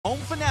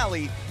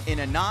Valley in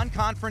a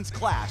non-conference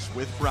clash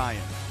with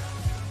Bryant.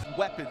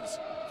 Weapons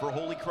for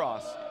Holy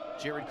Cross.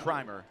 Jared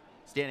Kreimer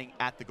standing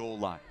at the goal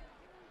line.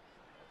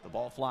 The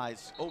ball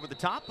flies over the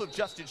top of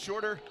Justin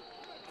Shorter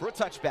for a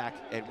touchback,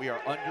 and we are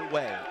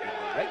underway in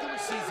the regular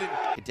season.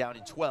 Down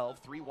in 12,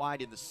 3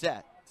 wide in the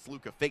set.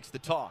 Sluka fakes the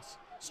toss,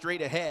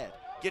 straight ahead,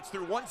 gets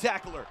through one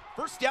tackler.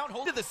 First down,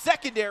 hold to the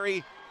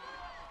secondary,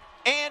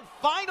 and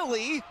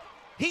finally,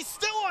 he's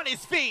still on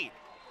his feet.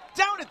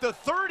 Down at the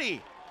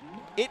 30.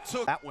 It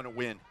took that one a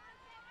win.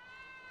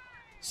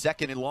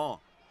 Second and long.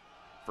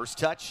 First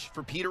touch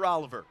for Peter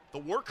Oliver. The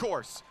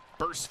workhorse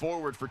bursts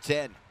forward for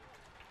 10.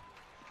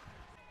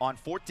 On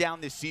fourth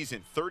down this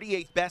season,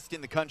 38th best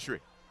in the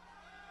country.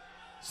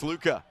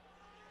 Sluka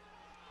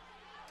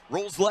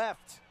rolls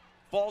left,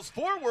 falls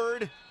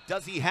forward.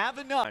 Does he have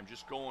enough? I'm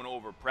just going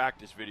over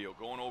practice video,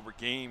 going over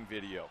game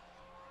video.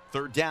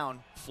 Third down,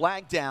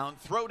 flag down,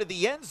 throw to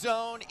the end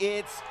zone.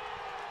 It's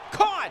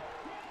caught.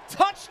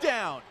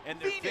 Touchdown.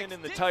 And they're thin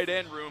in the tight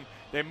end room.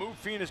 They move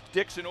Phoenix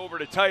Dixon over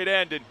to tight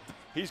end, and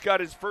he's got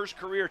his first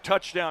career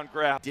touchdown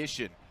grab.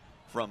 Addition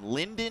from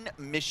Linden,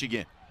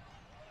 Michigan.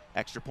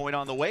 Extra point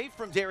on the way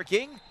from Derek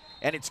Ing,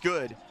 and it's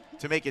good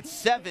to make it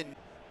 7.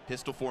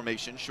 Pistol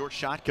formation, short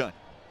shotgun.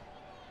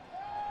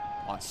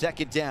 On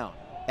second down,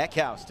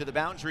 Eckhouse to the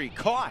boundary,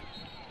 caught.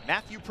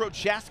 Matthew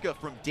Prochaska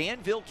from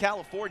Danville,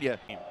 California.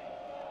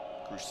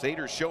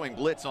 Crusaders showing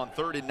blitz on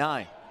 3rd and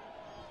 9.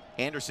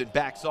 Anderson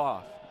backs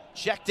off,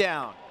 check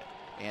down,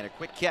 and a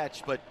quick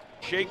catch, but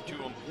shake to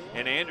him,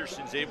 and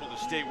Anderson's able to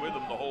stay with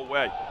him the whole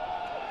way.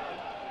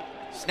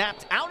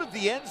 Snapped out of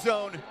the end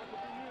zone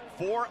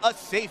for a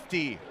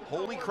safety.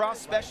 Holy Cross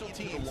special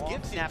teams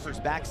give snappers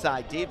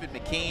backside David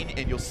McCain,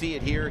 and you'll see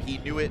it here. He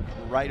knew it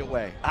right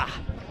away.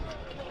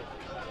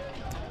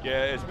 Yeah,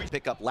 as we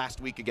pick up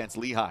last week against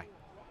Lehigh.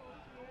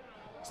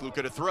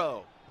 Sluka to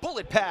throw.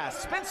 Bullet pass.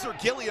 Spencer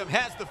Gilliam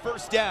has the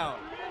first down.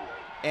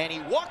 And he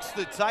walks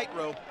the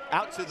tightrope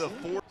out to the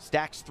 4.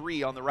 Stacks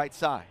 3 on the right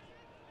side.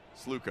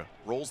 Sluka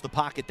rolls the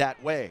pocket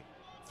that way.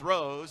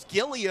 Throws.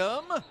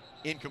 Gilliam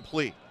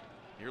incomplete.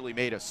 Nearly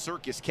made a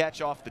circus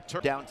catch off the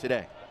turf down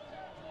today.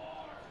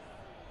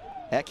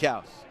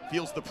 Eckhouse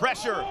feels the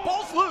pressure.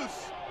 Ball's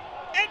loose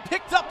and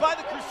picked up by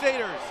the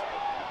Crusaders.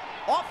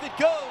 Off it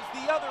goes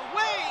the other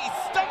way,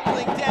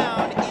 stumbling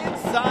down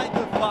inside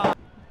the 5.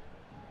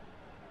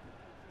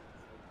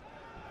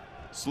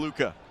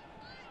 Sluka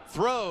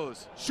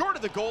throws short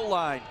of the goal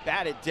line,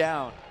 batted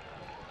down.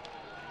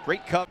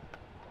 Great cover.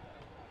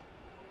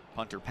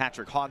 Punter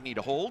Patrick Hogney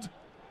to hold.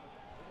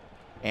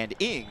 And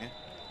Ing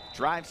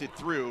drives it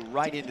through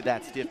right into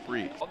that stiff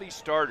breeze. All these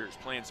starters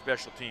playing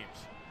special teams.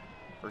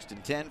 1st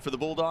and 10 for the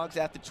Bulldogs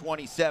at the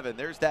 27.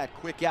 There's that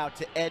quick out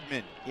to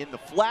Edmond in the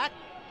flat.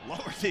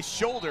 Lowers his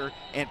shoulder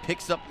and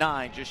picks up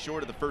 9, just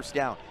short of the first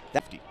down.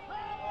 50.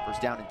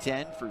 First down and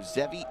 10 for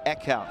Zevi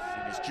Eckhouse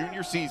in his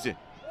junior season.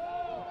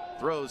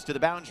 Throws to the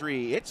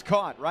boundary. It's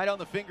caught right on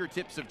the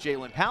fingertips of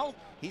Jalen Powell.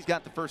 He's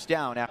got the first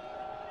down.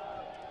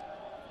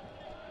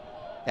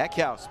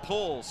 Eckhouse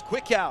pulls,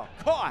 quick out,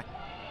 caught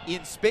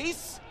in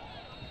space.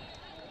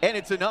 And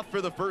it's enough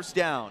for the first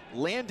down.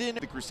 Landon,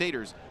 the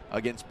Crusaders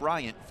against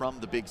Bryant from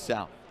the Big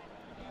South.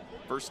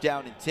 First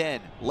down and 10,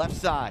 left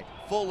side,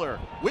 Fuller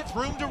with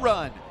room to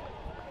run.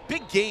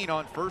 Big gain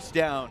on first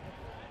down.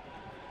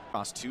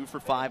 Cross 2 for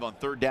 5 on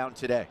 3rd down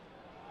today.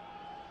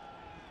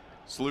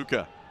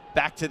 Sluka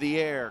back to the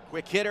air,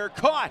 quick hitter,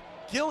 caught.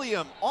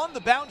 Gilliam on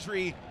the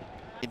boundary.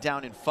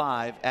 Down in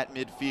 5 at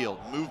midfield,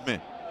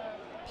 movement,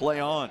 play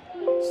on.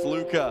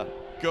 Sluka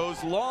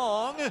goes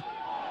long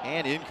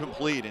and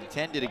incomplete,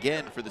 intended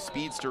again for the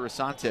speedster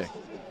Asante.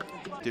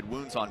 Did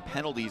wounds on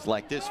penalties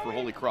like this for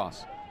Holy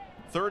Cross.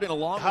 3rd and a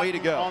long way to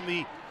go. On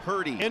the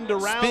Purdy end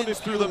around spins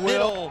through the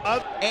middle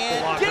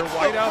and gets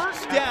the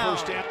first down.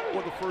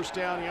 For the first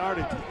down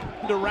yardage.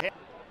 End around.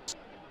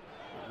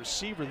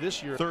 Receiver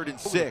this year. 3rd and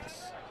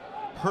 6.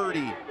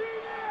 Purdy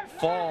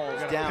falls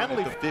down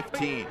at the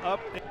 15.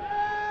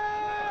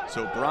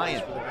 So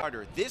Bryant,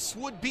 this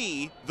would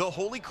be the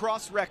Holy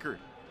Cross record.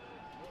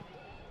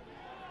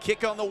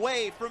 Kick on the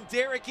way from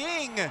Derek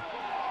Ing. And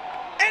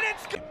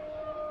it's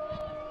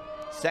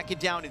 2nd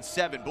down and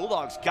 7.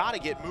 Bulldogs got to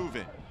get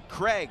moving.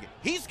 Craig,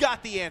 he's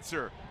got the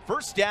answer.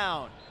 First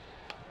down.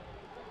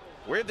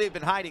 Where have they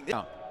been hiding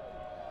now?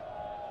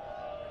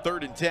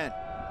 3rd and 10.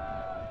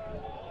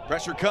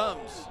 Pressure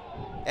comes.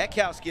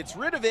 Eckhouse gets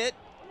rid of it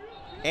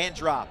and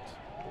dropped.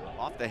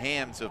 Off the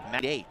hands of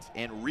Matt 8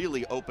 and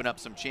really open up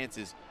some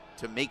chances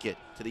to make it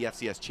to the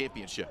FCS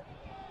championship.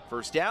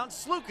 First down,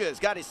 Sluka's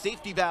got his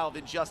safety valve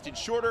in Justin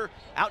Shorter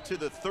out to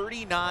the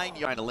 39.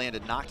 Trying to land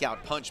a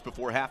knockout punch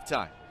before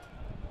halftime.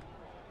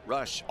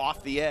 Rush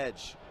off the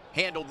edge,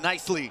 handled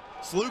nicely.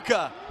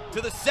 Sluka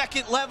to the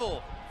 2nd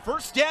level.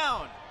 First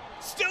down,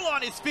 still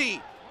on his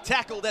feet.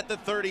 Tackled at the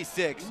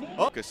 36.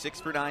 Oh,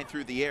 6 for 9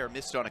 through the air,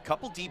 missed on a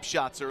couple deep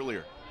shots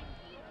earlier.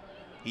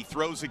 He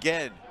throws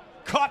again,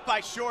 caught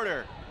by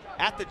Shorter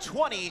at the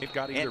 20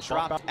 and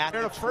dropped at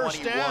the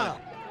 21.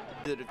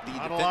 The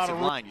defensive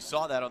line, you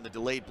saw that on the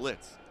delayed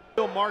blitz.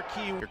 Real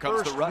marquee. Here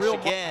comes first, the rush real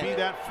again. Be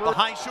that first.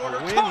 Behind shoulder,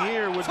 win caught.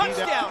 here would Touchdown,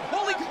 be that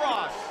Holy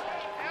Cross.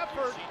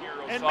 effort,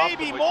 and Off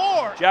maybe the-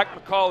 more. Jack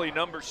McCauley,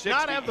 number 60,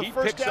 Not have the he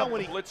first picks down up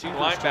when the he- blitzing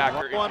First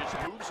linebacker one. and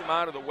just moves him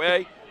out of the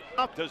way.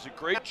 Does a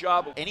great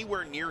job of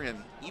Anywhere near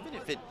him, even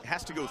if it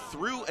has to go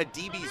through a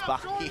DB's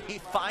body, he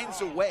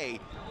finds a way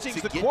to Seems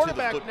get the to the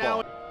quarterback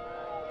football.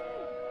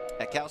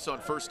 now. Eckhouse on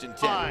 1st and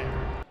 10.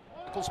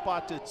 Tackle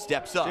spot to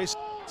Steps up. Jason.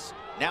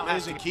 Now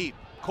has to Amazing. keep.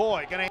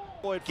 Coy gonna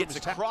Boyd Gets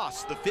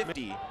across the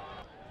 50.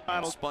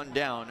 Spun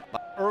down.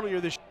 earlier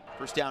this.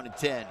 First down and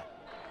 10.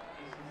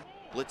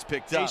 Blitz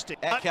picked up. Tasting.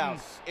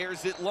 Eckhouse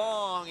airs it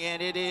long,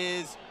 and it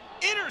is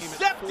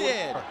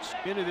intercepted.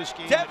 Into this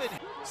game. Devin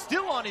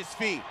still on his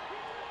feet.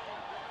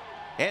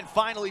 And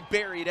finally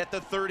buried at the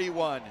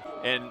 31.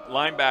 and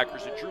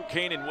linebackers, and Drew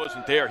Kanan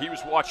wasn't there. He was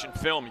watching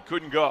film. He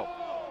couldn't go.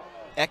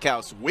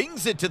 Eckhouse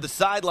wings it to the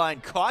sideline,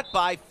 caught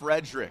by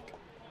Frederick.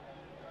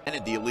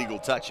 And the illegal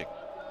touching.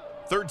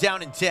 3rd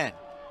down and 10.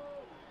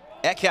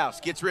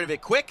 Eckhouse gets rid of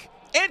it quick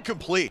and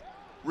complete.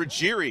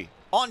 Ruggieri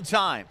on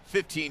time,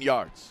 15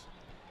 yards.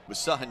 With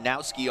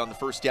Sahanowski on the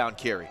 1st down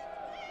carry.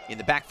 In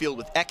the backfield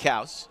with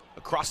Eckhouse.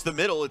 Across the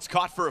middle, it's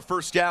caught for a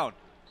 1st down.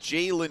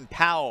 Jalen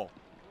Powell.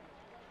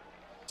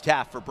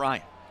 Taft for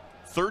Bryant.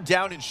 3rd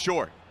down and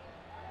short.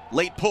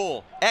 Late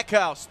pull.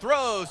 Eckhouse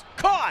throws.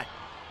 Caught.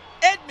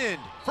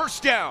 Edmond.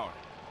 1st down.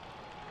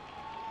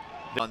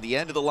 On the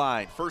end of the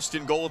line. 1st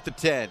and goal at the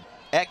 10.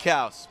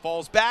 Eckhouse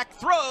falls back.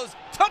 Throws.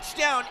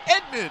 Touchdown.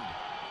 Edmond.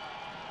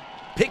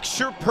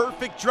 Picture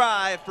perfect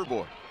drive for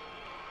Boyd.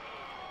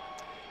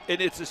 And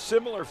it's a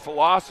similar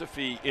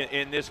philosophy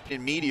in this.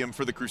 In medium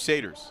for the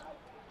Crusaders.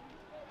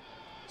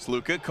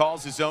 Sluka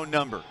calls his own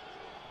number.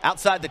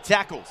 Outside the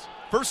tackles.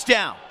 1st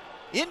down.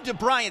 Into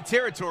Bryant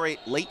territory.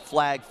 Late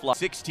flag fly.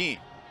 16.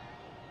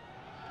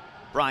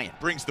 Bryant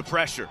brings the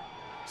pressure.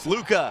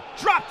 Sluka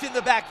dropped in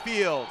the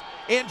backfield.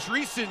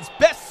 Andreessen's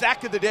best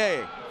sack of the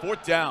day.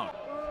 4th down.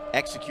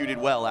 Executed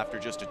well after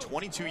just a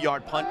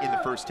 22-yard punt in the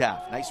 1st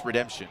half. Nice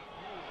redemption.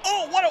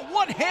 Oh, what a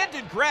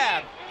one-handed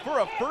grab for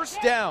a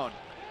 1st down.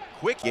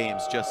 Quick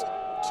games just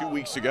 2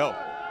 weeks ago.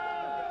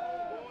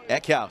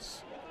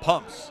 Eckhouse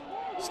pumps,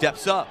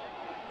 steps up,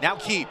 now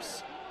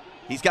keeps.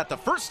 He's got the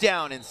 1st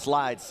down and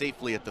slides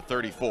safely at the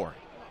 34.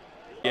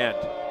 End.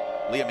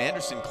 Liam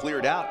Anderson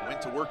cleared out,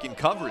 went to work in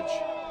coverage.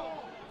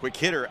 Quick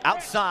hitter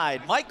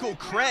outside. Michael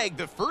Craig,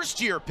 the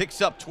 1st year,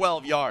 picks up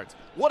 12 yards.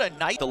 What a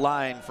night. The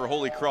line for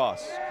Holy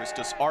Cross.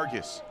 Christos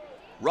Argus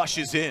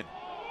rushes in.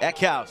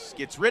 Eckhouse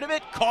gets rid of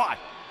it, caught.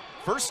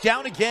 1st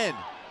down again.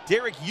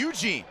 Derek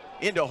Eugene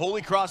into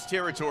Holy Cross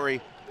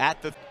territory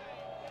at the.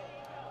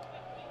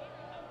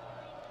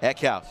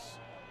 Eckhouse,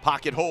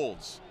 pocket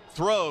holds,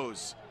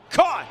 throws,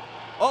 caught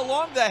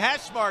along the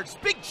hash marks.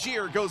 Big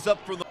cheer goes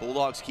up from the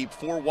Bulldogs. Keep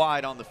 4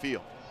 wide on the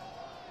field.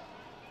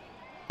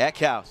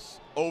 Eckhouse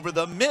over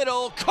the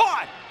middle,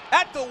 caught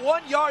at the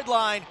 1-yard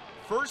line.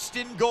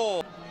 1st and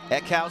goal.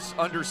 Eckhouse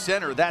under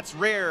center, that's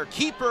rare.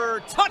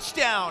 Keeper,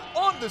 touchdown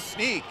on the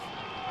sneak.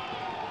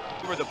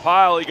 Over the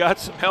pile, he got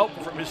some help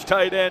from his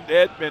tight end,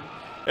 Edmond.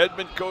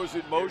 Edmond goes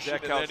in motion,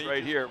 and then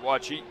right here.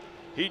 Watch,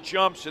 he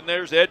jumps, and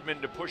there's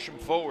Edmond to push him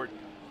forward.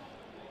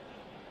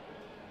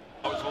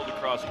 How is Holy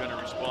Cross going to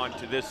respond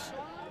to this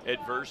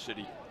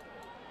adversity?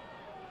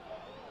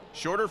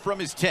 Shorter from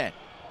his 10.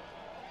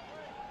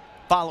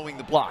 Following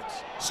the blocks.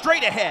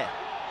 Straight ahead.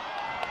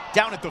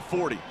 Down at the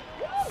 40.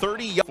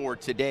 30 for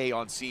today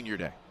on Senior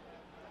Day.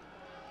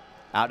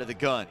 Out of the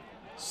gun.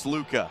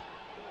 Sluka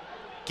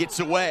gets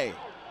away.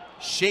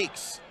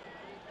 Shakes.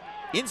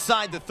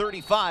 Inside the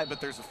 35,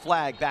 but there's a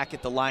flag back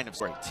at the line of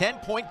scrimmage.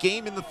 10-point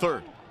game in the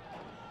 3rd.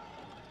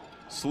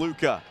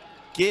 Sluka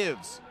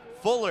gives.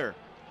 Fuller.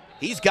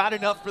 He's got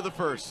enough for the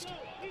 1st.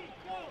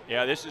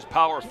 Yeah, this is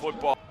power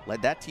football.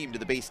 Led that team to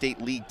the Bay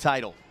State League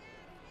title.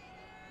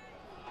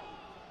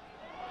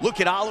 Look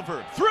at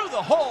Oliver through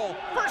the hole.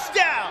 1st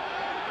down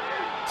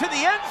to the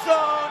end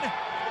zone.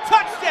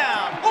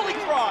 Touchdown, Holy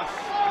Cross.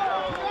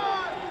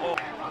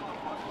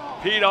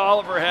 Pete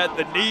Oliver had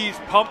the knees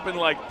pumping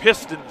like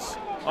pistons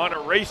on a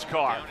race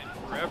car.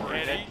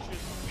 And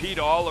Pete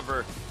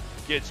Oliver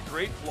gets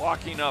great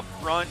blocking up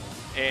front,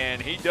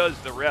 and he does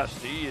the rest.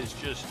 He is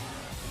just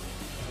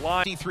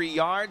flying. 23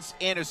 yards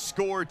and a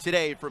score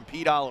today from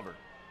Pete Oliver.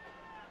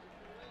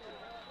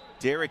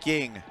 Derek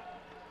Ing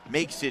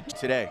makes it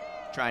today,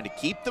 trying to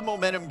keep the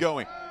momentum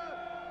going.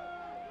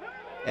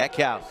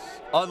 Eckhouse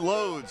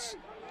unloads.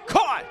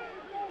 Caught!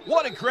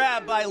 What a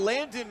grab by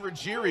Landon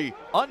Ruggieri.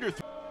 Under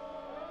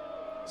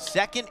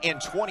 2nd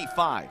and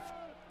 25.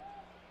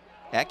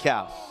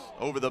 Eckhouse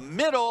over the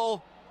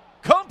middle.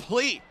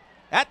 Complete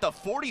at the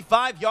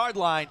 45-yard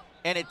line,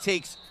 and it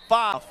takes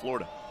 5.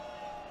 Florida.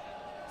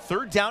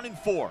 3rd down and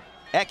 4.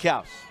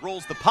 Eckhouse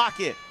rolls the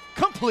pocket.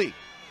 Complete.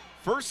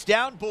 1st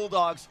down,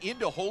 Bulldogs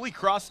into Holy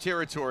Cross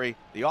territory.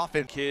 The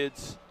offense.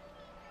 Kids.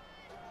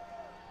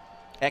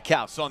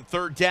 Eckhouse on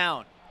 3rd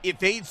down.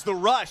 Evades the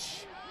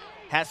rush.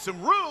 Has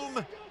some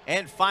room.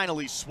 And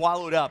finally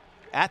swallowed up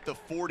at the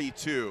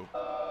 42.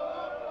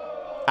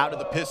 Out of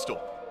the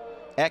pistol.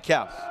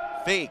 Eckhouse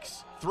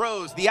fakes.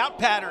 throws the out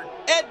pattern.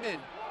 Edmond,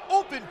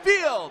 open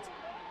field,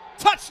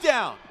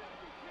 touchdown.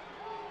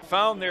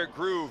 Found their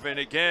groove, and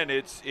again,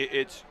 it's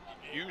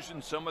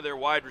using some of their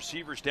wide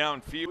receivers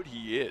downfield.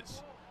 He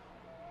is.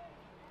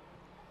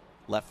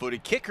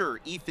 Left-footed kicker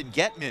Ethan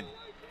Getman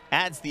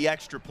adds the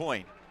extra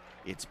point.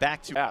 It's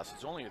back to pass.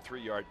 It's only a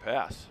 3-yard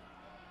pass.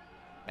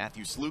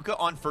 Matthew Sluka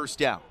on first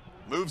down.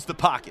 Moves the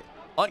pocket.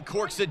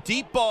 Uncorks a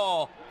deep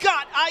ball.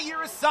 Got Ayer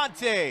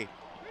Asante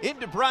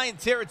into Bryant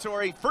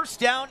territory. First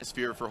down.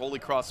 Atmosphere for Holy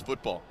Cross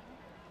football.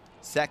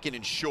 Second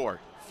and short.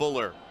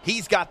 Fuller.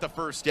 He's got the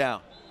first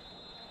down.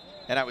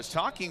 And I was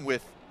talking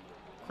with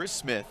Chris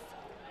Smith.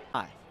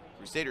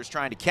 Crusaders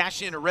trying to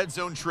cash in a red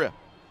zone trip.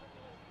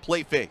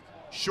 Play fake.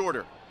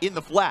 Shorter. In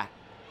the flat.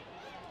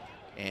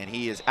 And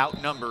he is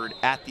outnumbered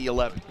at the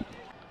 11.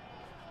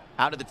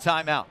 Out of the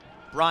timeout.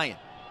 Bryant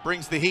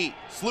brings the heat.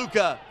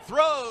 Sluka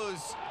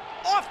throws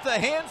off the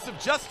hands of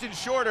Justin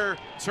Shorter.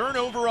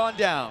 Turnover on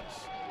downs.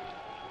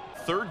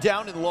 Third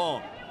down and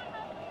long.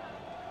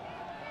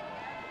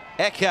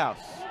 Eckhouse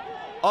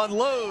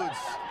unloads.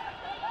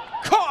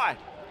 Caught.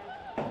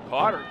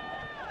 Caught her.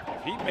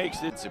 If he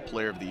makes it, it's a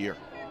player of the year.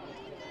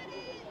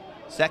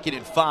 Second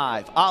and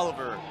 5.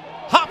 Oliver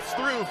hops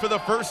through for the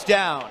first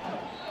down.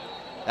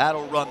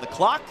 That'll run the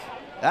clock.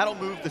 That'll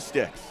move the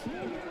sticks.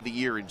 The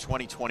year in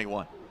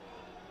 2021.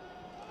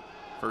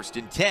 First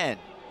and 10.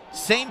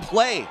 Same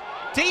play.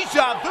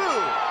 Deja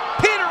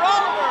vu. Peter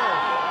Oliver.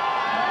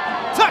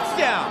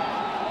 Touchdown.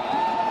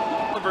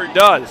 Oliver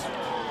does.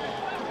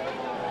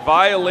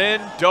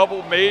 Violin,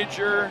 double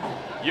major,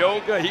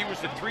 yoga. He was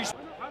the 3.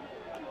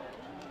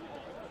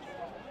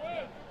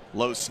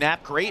 Low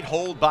snap. Great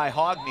hold by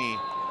Hogney.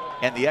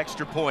 And the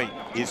extra point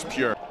is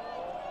pure.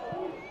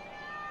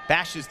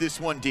 Bashes this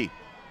one deep.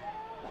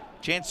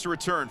 Chance to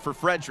return for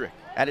Frederick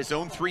at his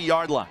own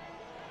 3-yard line.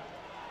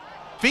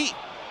 Feet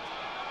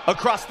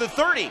across the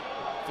 30.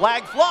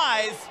 Flag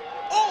flies.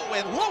 Oh,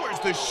 and lowers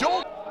the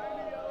shoulder.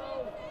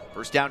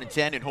 First down and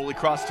 10 in Holy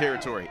Cross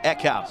territory.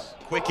 Eckhouse,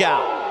 quick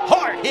out,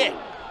 hard hit.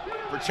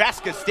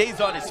 Prochaska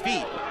stays on his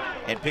feet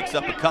and picks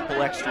up a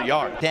couple extra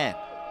yards. 10.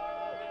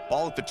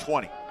 Ball at the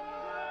 20.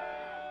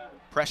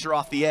 Pressure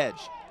off the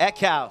edge.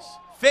 Eckhouse,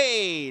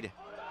 fade,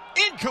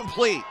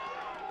 incomplete.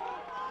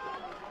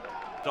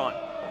 Done.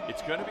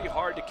 It's going to be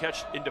hard to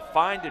catch and to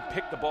find and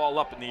pick the ball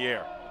up in the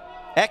air.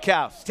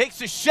 Eckhouse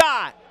takes a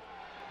shot.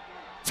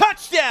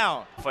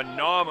 Touchdown.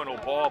 Phenomenal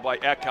ball by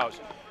Eckhouse.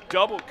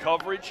 Double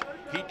coverage.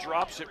 He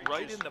drops it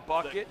right in the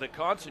bucket. The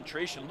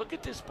concentration. Look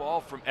at this ball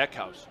from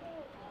Eckhouse.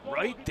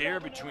 Right there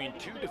between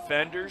two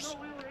defenders.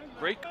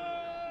 Great.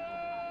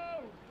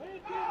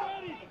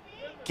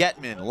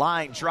 Getman,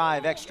 line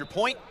drive, extra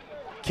point.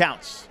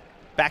 Counts.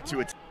 Back to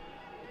it.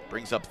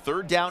 Brings up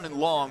third down and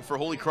long for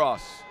Holy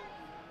Cross.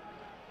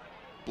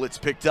 Blitz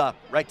picked up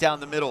right down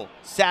the middle.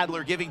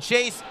 Sadler giving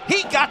chase.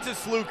 He got to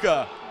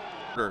Sluka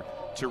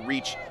to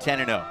reach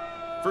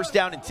 10-0. First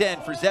down and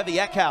 10 for Zevi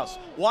Eckhouse.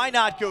 Why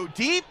not go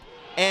deep?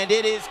 And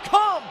it is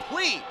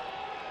complete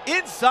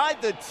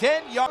inside the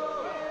 10-yard.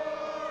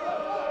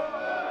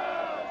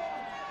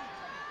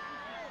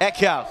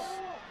 Eckhouse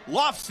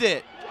lofts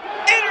it.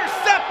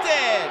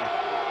 Intercepted.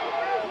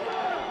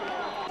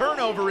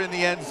 Turnover in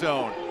the end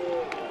zone.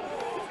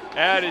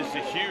 That is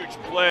a huge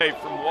play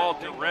from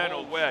Walter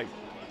Reynolds way.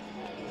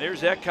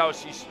 There's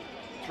Eckhouse. He's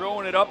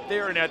throwing it up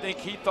there, and I think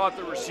he thought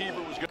the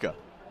receiver was going to.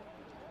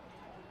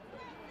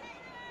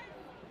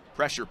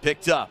 Pressure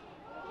picked up.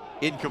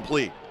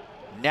 Incomplete.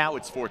 Now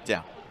it's fourth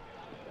down.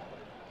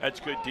 That's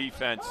good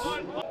defense.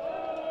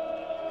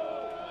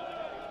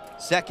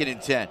 Second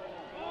and 10.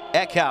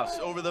 Eckhouse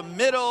over the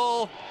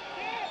middle.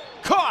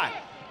 Caught.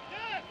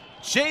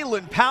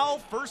 Jalen Powell,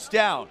 first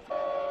down.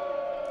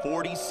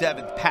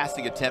 47th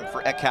passing attempt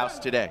for Eckhouse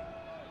today.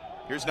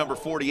 Here's number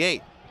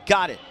 48.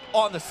 Got it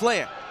on the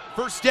slant.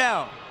 First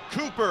down.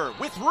 Cooper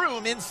with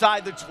room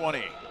inside the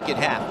 20. Second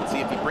half. Let's see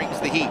if he brings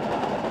the heat.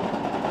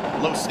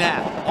 Low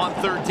snap on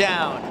third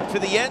down to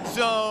the end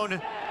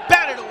zone.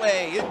 Batted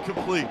away.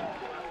 Incomplete.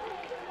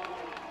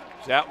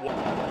 Is that one?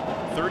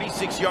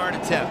 36-yard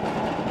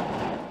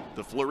attempt.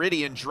 The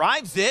Floridian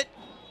drives it.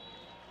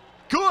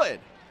 Good.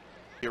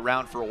 Be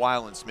around for a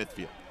while in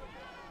Smithfield.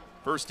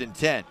 First and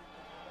 10.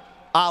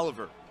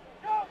 Oliver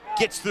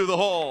gets through the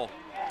hole.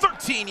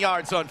 13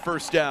 yards on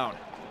first down.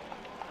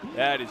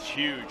 That is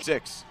huge.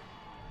 6.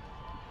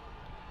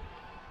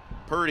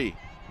 Purdy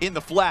in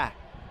the flat.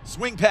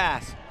 Swing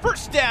pass.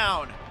 First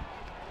down.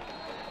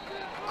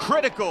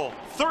 Critical.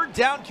 Third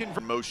down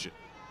conversion.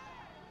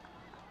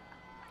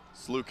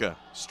 Sluka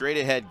straight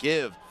ahead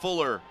give.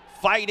 Fuller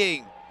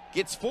fighting.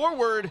 Gets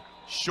forward.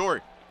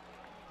 Short.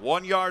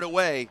 1 yard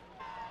away.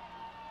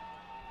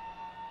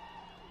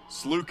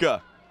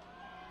 Sluka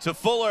to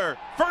Fuller.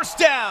 First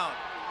down.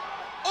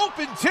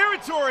 Open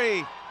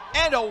territory.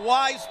 And a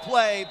wise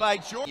play by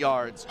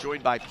yards,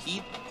 joined by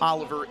Pete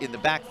Oliver in the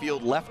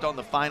backfield, left on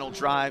the final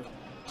drive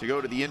to go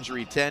to the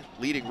injury tent,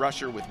 leading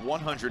rusher with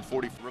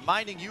 140.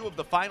 Reminding you of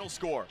the final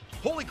score.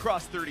 Holy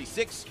Cross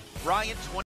 36, Bryant 20.